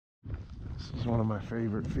This is one of my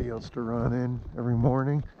favorite fields to run in every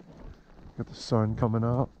morning. Got the sun coming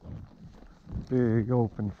up. Big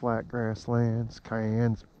open flat grasslands.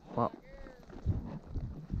 Cayenne's about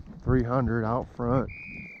 300 out front.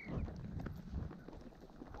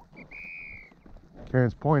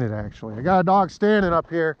 Cayenne's pointed actually. I got a dog standing up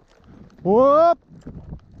here. Whoop!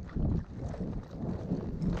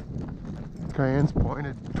 Cayenne's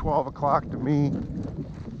pointed 12 o'clock to me.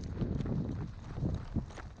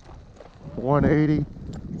 180.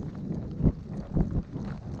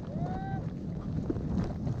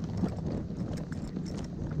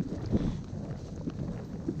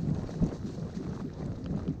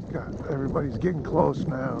 God, everybody's getting close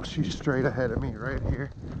now. She's straight ahead of me right here,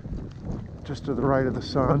 just to the right of the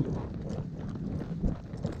sun.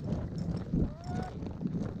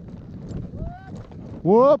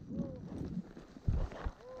 Whoop!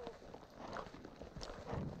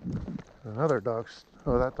 Another dog's,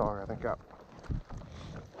 oh, that dog I think got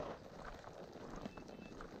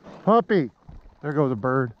puppy. There goes a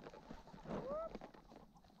bird.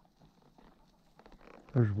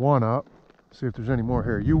 There's one up. See if there's any more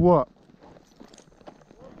here. You what?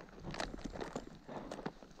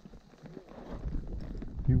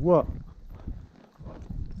 You what?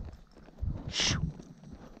 Shoo.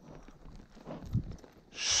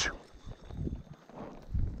 Shoo.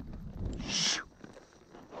 Shoo.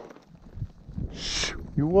 Shoo.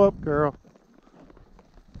 You up, girl?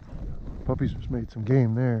 Puppies just made some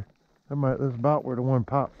game there. That's about where the one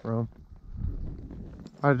popped from.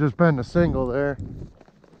 I'd just been a single there.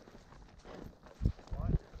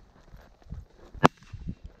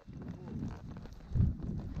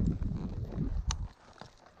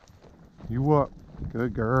 You up?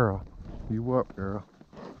 Good girl. You up, girl?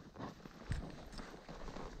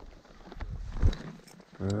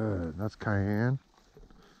 Good. That's Cayenne.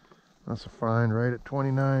 That's a fine right at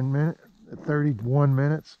 29 minutes. At 31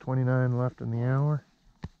 minutes. 29 left in the hour.